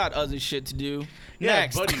retire, got other shit to do. Yeah,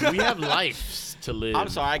 Next. buddy, we have lives to live. I'm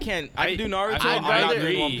sorry, I can't. I can do Naruto. I'd I'm not rather-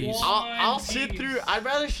 doing One Piece. I'll sit through. I'd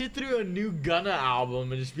rather sit through a new Gunna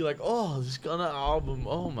album and just be like, "Oh, this Gunna album.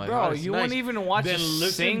 Oh my Bro, god, it's you nice." won't even watch Then a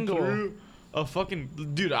listen single. through a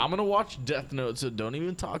fucking dude. I'm gonna watch Death Note, so don't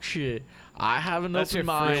even talk shit. I have an That's open your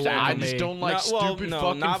mind. first I anime. just don't like stupid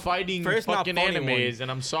fucking not fighting first, not fucking funny animes, one.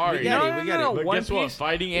 and I'm sorry. We get it, we get it. But One guess what? Piece,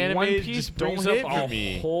 Fighting animes One Piece just don't brings hit up for a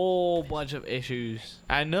me. whole bunch of issues.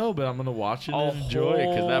 I know, but I'm gonna watch it A and enjoy it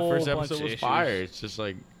because that first whole bunch episode of was issues. fire. It's just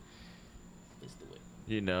like, Let's do it.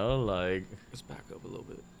 you know, like. Let's back up a little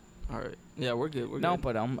bit. All right. Yeah, we're good. We're No, good.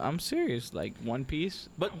 but I'm serious. Like One Piece,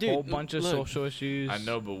 But a dude, whole bunch of look, social issues. I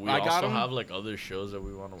know, but we I got also 'em. have like other shows that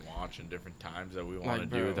we want to watch and different times that we want to Like,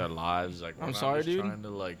 do with bro. our lives. Like, we're I'm not sorry, just dude. Trying to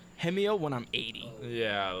like, hit me up when I'm 80.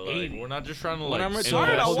 yeah, like 80. we're not just trying to When like. I'm retired,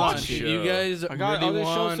 invest I'll in watch the it. show. You guys I got really other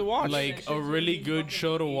shows want to watch. like a really good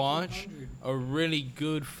show to watch, a really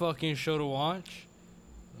good fucking show to watch.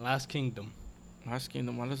 Last Kingdom. Last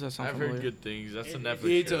Kingdom. Why does that sound I've familiar? heard good things. That's a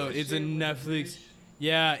Netflix show. It's a Netflix.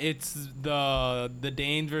 Yeah, it's the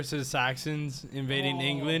Danes versus Saxons invading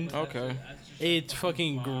England. Okay. It's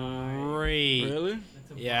fucking great. Really?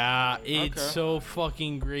 Yeah, it's Okay. so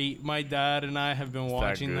fucking great. My dad and I have been that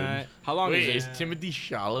watching good? that. How long Wait, is is it? Timothy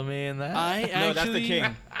Chalamet in that? I actually No, that's the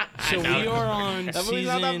king. So we are on That movie's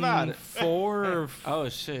not that season bad. 4 or Oh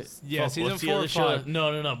shit. yeah, Fuck, season what's the 4 or other show? 5.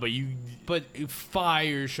 No, but you. But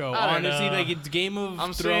fire show. I don't Honestly, know. like it's Game of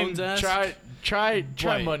I'm saying Thrones. try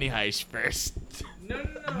What? Money Heist first.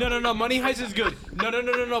 No. Money Heist is good.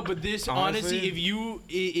 No. But this, honestly, Honestly? if you,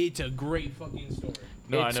 it's a great fucking story.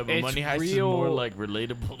 No, I It's- know, but it's Money Heist is real- more like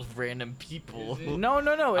relatable to random people. No, I it's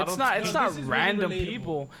don't not. think- It's No, not this is really random relatable.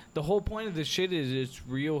 people. The whole point of the shit is it's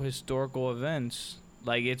real historical events.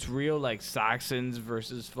 Like it's real, like Saxons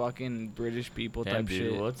versus fucking British people Damn, type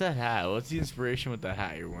dude, shit. what's that hat? What's the inspiration with that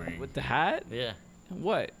hat you're wearing? With the hat? Yeah.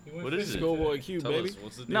 What? What is it? Schoolboy Q, Tell baby. us,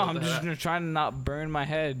 what's the deal No, with I'm the just hat? gonna try to not burn my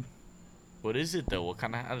head. What is it though? What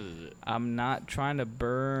kind of hat is it? I'm not trying to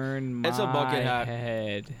burn my It's a bucket hat.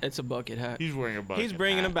 head. It's a bucket hat. He's wearing a bucket. He's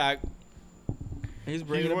bringing hat. it back. He's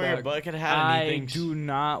bringing He's it wearing a back. bucket hat and I he thinks. do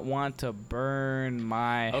not want to burn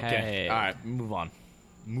my Okay. head. All right. Move on.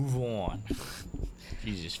 Move on.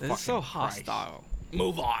 Jesus. This is so fucking Christ. hostile.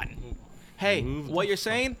 Move on. Hey, Move what the you're fuck-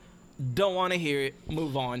 saying? Don't want to hear it.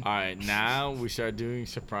 Move on. All right. Now we start doing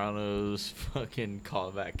Sopranos fucking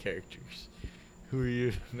callback characters. Who are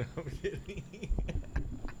you? No, I'm kidding.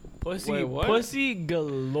 Pussy, Wait, what? pussy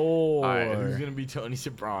galore. All right. Who's gonna be Tony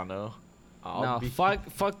Soprano? No,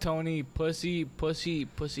 fuck Tony. Pussy Can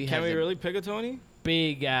has we a really pick a Tony?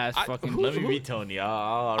 big ass I- fucking. who- Let me be Tony.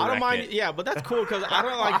 I'll I don't wreck mind. it. Yeah, but that's cool because I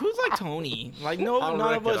don't like who's like Tony. Like no, I'll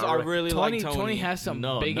none wreck of it, us I'll are wreck it. really Tony, like Tony. Tony has some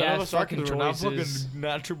No, big none of ass us are, 'cause fucking we're not choices. fucking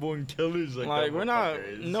natural born killers like Like that we're not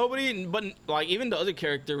motherfucker is. nobody, but like even the other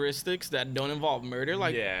characteristics that don't involve murder,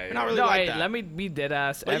 like Yeah, we're not yeah. really No, like hey, that. let me be dead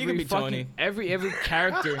ass. But you Every can be fucking Tony. every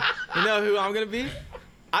character. You know who I'm gonna be?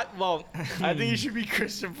 I think you should be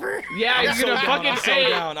Christopher. Yeah, I'm you're so gonna down, fucking I'm so hey,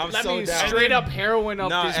 down, I'm let so me down. straight up heroin up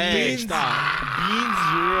Nah, this hey, bitch. stop.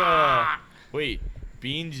 Beans, wait.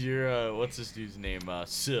 Beans, you're what's this dude's name?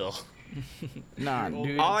 Syl. Nah,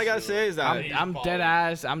 dude. All I gotta say is that I'm dead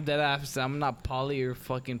ass. I'm dead ass. I'm not poly or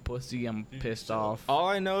fucking pussy. I'm pissed off. all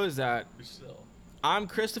I know is that Syl. I'm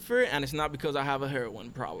Christopher, and it's not because I have a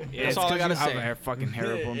heroin problem. Yeah, That's it's all I 'cause gotta you have say. a fucking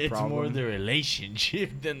heroin It's problem. more the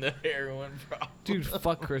relationship than the heroin problem. Dude,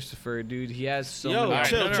 fuck Christopher, dude. He has so Yo, many. Alright,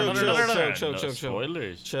 chill, no, no, chill, no, chill, no, no, no, chill, no, chill, no chill, chill.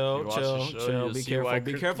 Spoilers. Chill, You watch chill, the show, chill. you'll Be see careful. why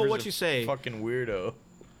Be careful what Christopher's you a say. Fucking weirdo.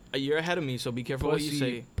 You're ahead of me, so be careful what you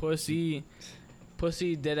say.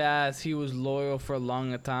 Pussy, dead ass. He was loyal for a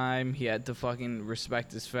long time. He had to fucking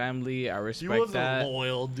respect his family. I He respect wasn't that.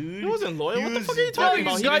 loyal, dude. He wasn't loyal. He What the was- fuck are you No, talking you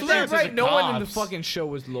about? got He that flipped to the right. No one in the cops. fucking show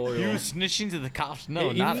was loyal. He was snitching to the cops.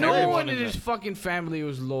 No, He- not no No everyone one in in his fucking family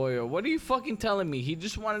was loyal. What are you fucking telling me? He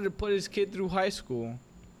just wanted to put his kid through high school.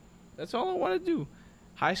 That's all I want to do.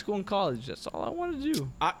 High school and college. That's all I want to do.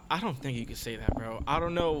 I don't think you can say that, bro. I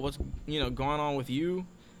don't know what's going on with you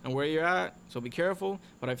and where you're at, so be careful.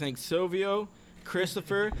 But I think Silvio,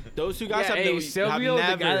 Christopher, those two guys Yeah, hey, have Silvio,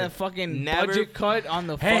 never, the guy that fucking never- budget cut on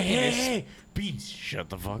the Hey, fucking. hey, hey, Beans, shut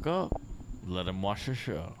the fuck up. Let him watch the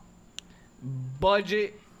show.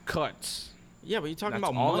 Budget cuts. Yeah, but you're talking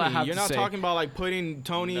That's about all I money. have You're to not say. talking about like putting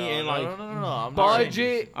Tony in like. no. I'm not saying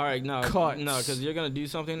Budget. All right, no, Cuts. no, because you're gonna do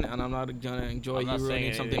something, and I'm not gonna enjoy I'm you not saying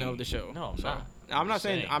ruining something anything. of the show. No, I'm So, not. I'm not just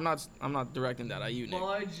saying. saying. I'm not directing that at you, Nick.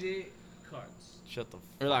 Budget cuts. Shut the.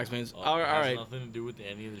 Relax, man. Up. All It has right. nothing to do with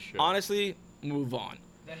any of the show. Honestly, move on.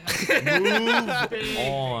 Move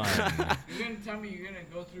on. You're gonna tell me you're gonna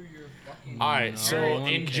go through your fucking. All right, No so one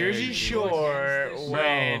in cares, Jersey dude. Shore, Bro.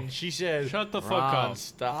 when she says, Shut the fuck "Ron, up."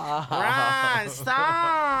 stop. Run,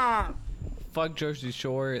 stop. Fuck Jersey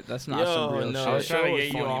Shore. That's not Yo, some real no, I was shit. show trying to was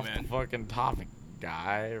get you funny, off man. the fucking topic,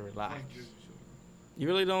 guy. Relax. You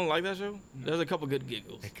really don't like that show? There's a couple good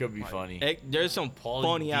giggles. It could be funny. There's some Pauly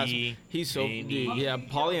funny ass. D, He's so Vinny. dude, yeah.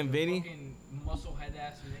 Polly and Vinny. Fucking musclehead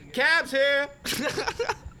ass nigga. Cabs here.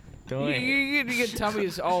 You, you can tell me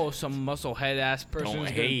it's some musclehead ass person's gonna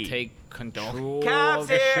hate. take control Cabs of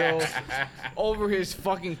the here. show over his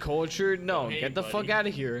fucking culture. No, Don't hate, get the fuck buddy. out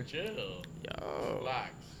of here. Chill. Yo,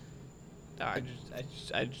 Relax.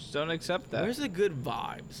 I just don't accept that. where's the good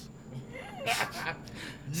vibes?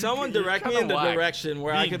 Someone direct me in the whack. direction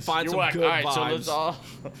where I can Vince, find you're some whack. good All right, vibes. so let's all.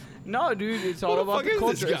 No, dude, it's Who all the about fuck the is this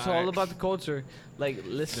culture. It's guy? all about the culture. Like,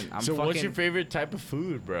 listen, I'm So fucking. what's your favorite type of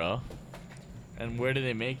food, bro? And where do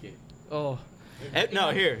they make it? Oh,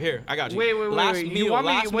 No, here, I got you. wait. Last You meal, want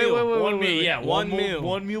me? last Wait, meal. wait. One meal, yeah. One meal.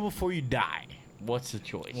 One meal before you die. What's the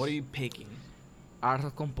choice? What are you picking?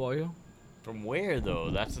 arroz con pollo. From where though?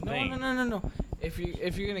 That's the thing. No. If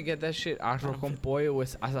you're gonna get that shit, arroz con pollo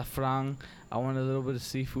with azafran. I want a little bit of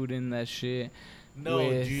seafood in that shit. No,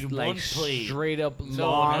 with, dude, like one plate. straight up No,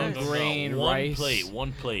 long no. grain One rice. plate.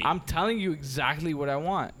 One plate. I'm telling you exactly what I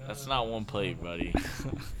want. That's not one plate, buddy.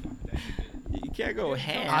 You can't go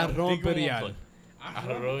ham. Arroz Think of one imperial. plate.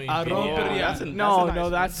 Arroz imperial. imperial. That's a No,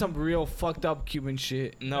 nice that's some real fucked up Cuban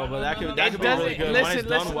shit. No, but that could It be really doesn't- good. listen, when it's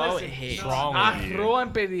listen, done well, listen. it hits. What's wrong with you?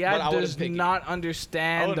 Arroz But I imperial wouldn't does pick it. not I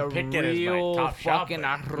understand the wouldn't pick it as my real top shop, fucking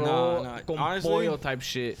but- arroz No, con honestly- pollo type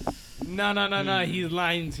shit. No. He's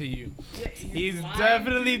lying to you. He's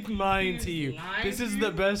definitely lying to you. This is the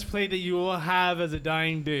best plate that you will have as a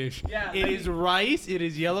dying dish. Yeah, It is rice. It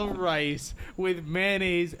is yellow rice with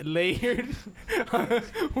mayonnaise layered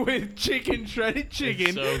with chicken, shredded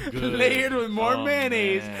chicken, so good. layered with more Oh,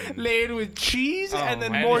 mayonnaise, man. layered with cheese, Oh, and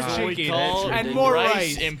then man, more that's what we chicken call and the more rice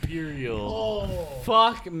rice. imperial.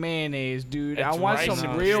 Fuck mayonnaise, dude. I It's want rice some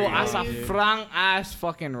and real cheese. azafran ass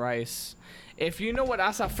fucking rice. If you know what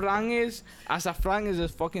azafran is a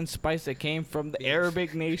fucking spice that came from the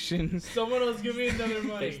Arabic nation. Someone else give me another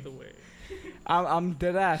mic. I'm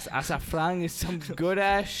dead ass. Azafran is some good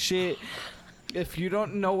ass shit. If you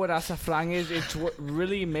don't know what azafran is, it's what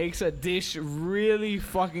really makes a dish really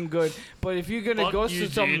fucking good. But if you're gonna Fuck go you,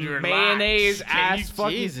 to some dude, relax. mayonnaise Can ass you-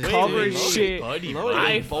 fucking Jesus, covered dude. shit, Buddy, Lower buddy,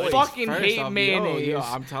 I your voice. fucking First hate off, mayonnaise. Yo,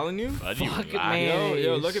 I'm telling you. buddy, fuck relax. mayonnaise.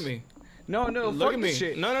 Yo, look at me. No, Look fuck at the me.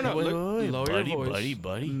 shit. No. Wait, Look, wait, lower buddy, your voice.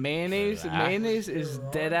 buddy. Mayonnaise, Relax. mayonnaise is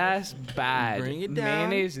dead ass bad. Bring it down.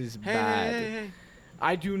 Mayonnaise is Hey, bad. hey.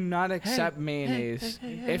 I do not accept mayonnaise.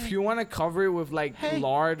 If you want to cover it with like Hey.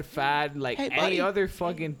 lard, fat, like Hey, any buddy. other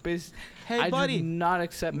fucking business, Hey, I buddy. do not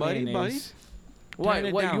accept Buddy, mayonnaise. Turn What?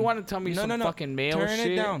 it What? down. You want to tell me No, some no, no. fucking male Turn shit?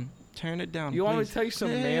 it down. Turn it down. You want me please. to tell you some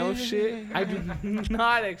Hey, male hey, shit? hey, I do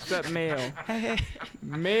not accept mayo.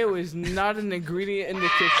 Mayo is not an ingredient in the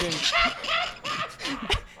kitchen.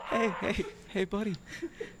 Hey, buddy.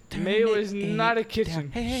 Mayo it is not a kitchen.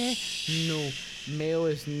 down. Hey. No, mayo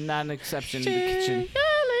is not an exception in the kitchen.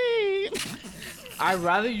 I'd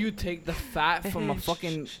rather you take the fat from a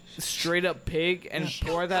fucking straight up pig and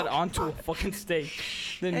pour that onto a fucking steak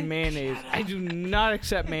than mayonnaise. I do not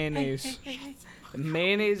accept mayonnaise.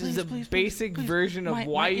 Mayonnaise is a Please, basic version of My-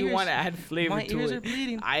 why my you ears- want to add flavor My to ears it. are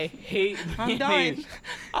bleeding. I hate I'm mayonnaise. dying.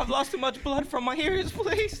 I've lost too much blood from my ears,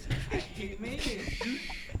 please. I hate mayonnaise, dude.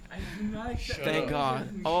 I do not accept Thank God.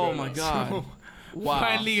 Oh my God. Wow.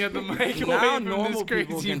 Finally got the mic away Now from normal this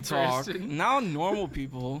people crazy can talk. person. Now normal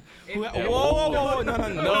people. Who, If- whoa, no, No,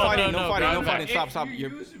 fighting, no, no fighting, no, no fighting. if Stop. If you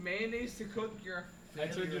You're, use mayonnaise to cook, you're a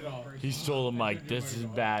failure. He stole the mic. This is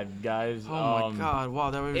bad, guys. oh my God. Wow,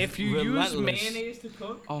 that was If you relentless. use mayonnaise to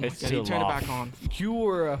cook, Oh my It's God, too you turn it off. back on. you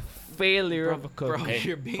were a failure of a cook. Bro, Hey,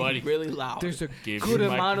 you're being buddy. really loud. There's a Give good your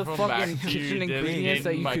amount of microphone fucking back to you, kitchen Dennis. ingredients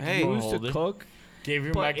that you could Microphone use holder. to cook. Give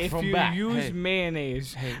your But if microphone you back. use Hey.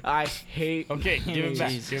 mayonnaise, Hey. I hate Okay, give it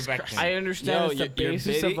back. Jesus Give it back to I me. understand it's the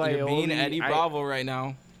basis of aioli. you're being Eddie I- Bravo right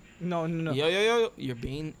now. No. Yo. You're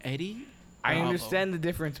being Eddie Bravo. understand the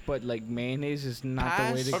difference, but like mayonnaise is not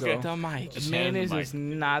the way to Okay. go. the mic. Just hand Mayonnaise the is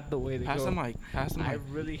not the way to Pass go. the mic. Pass the I mic.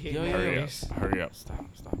 really hate Yo, yo, yo. mayonnaise. Hurry up. Stop,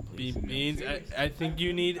 please. Beans, I think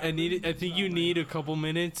you need I think you need a couple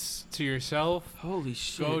minutes to yourself. Holy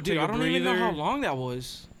shit, Go dude! take a I don't even know how breather. long that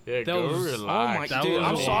was. Yeah, That was- relax. Oh my, That dude! was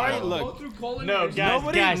I'm a sorry. while. Look, No, guys,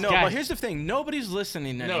 nobody. guys, no, guys. but here's the thing: nobody's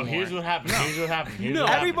listening No, anymore. here's what happened. Here's what happened. Here's No. what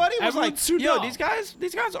happened. Everybody was like, Everyone's tuned "Yo, out.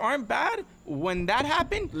 these guys aren't bad." When that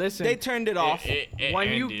happened, Listen, they turned it off. When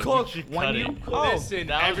you Andy, we cook- should when cut you it. cook- Oh, Listen,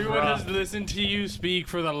 that was everyone rough. has listened to you speak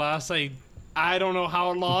for the last like I don't know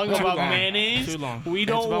how long Too about long. mayonnaise. Too long. We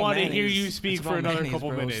It's don't about want to hear mayonnaise. you It's speak about for another mayonnaise, couple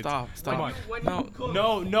bro. minutes. Stop. Come on. When No. you cook-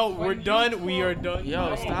 No, when we're you done. We cook- are done.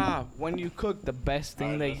 Yo, stop. When you cook, the best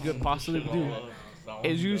thing that you could possibly do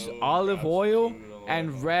is use olive oil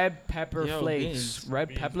and red pepper Yo, flakes. Beans.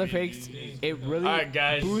 Red pepper flakes, it really Alright,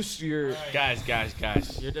 guys. boosts your. Guys.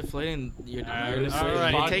 You're deflating. You're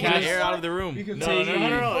Alright, taking podcast- the air out of the room. No, it's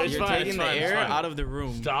You're fine. taking it's the fine, it's air fine. out of the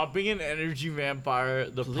room. Stop being an energy vampire.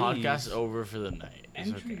 The Please. podcast's over for the night. It's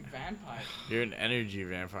Entry okay. vampire. You're an energy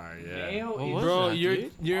vampire, yeah. Mayo What is was Bro, that, your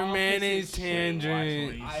dude? your Opposite mayonnaise shit.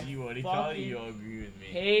 tangent. I See what he called it? fucking You agree with me.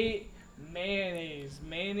 hate mayonnaise.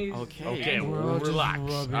 Mayonnaise. Okay. Okay, We're we'll all just relax.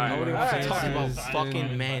 rubbing Alright, Nobody our wants to Alright. talk about faces fucking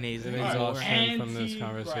and mayonnaise. an anymore. exhaustion from this Anti-Christ.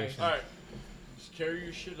 conversation. Alright. Just carry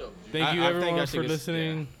your shit up, dude. Thank you I think everyone I should for just-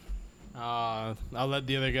 listening. I'll let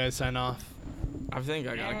the other guys sign off. I think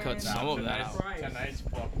I gotta cut some of that out. Tonight's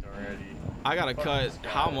fucked already. I gotta cut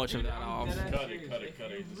how much of that off? Cut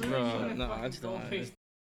it. Bro, no, it's not.